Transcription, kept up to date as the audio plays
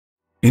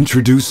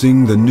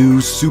Introducing the new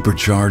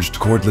Supercharged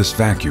Cordless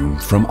Vacuum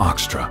from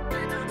Oxtra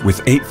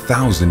with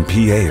 8,000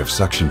 PA of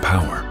suction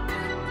power.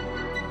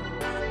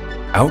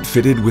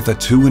 Outfitted with a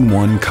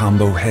 2-in-1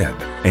 combo head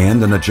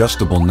and an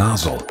adjustable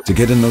nozzle to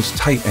get in those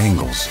tight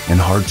angles and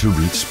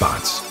hard-to-reach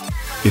spots.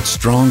 Its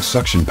strong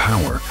suction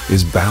power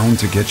is bound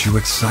to get you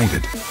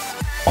excited.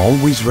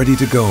 Always ready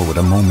to go at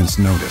a moment's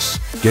notice,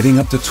 getting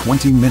up to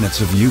 20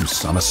 minutes of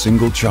use on a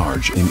single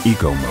charge in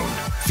Eco mode,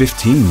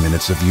 15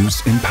 minutes of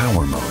use in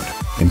Power mode,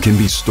 and can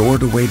be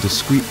stored away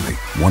discreetly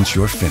once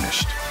you're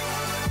finished.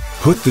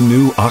 Put the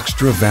new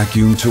Oxtra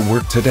vacuum to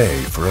work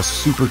today for a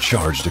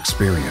supercharged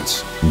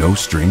experience. No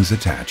strings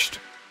attached.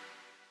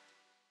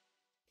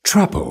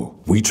 Trapo,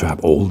 we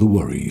trap all the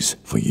worries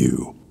for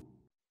you.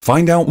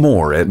 Find out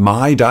more at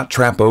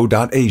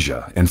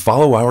my.trapo.asia and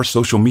follow our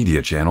social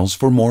media channels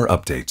for more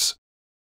updates.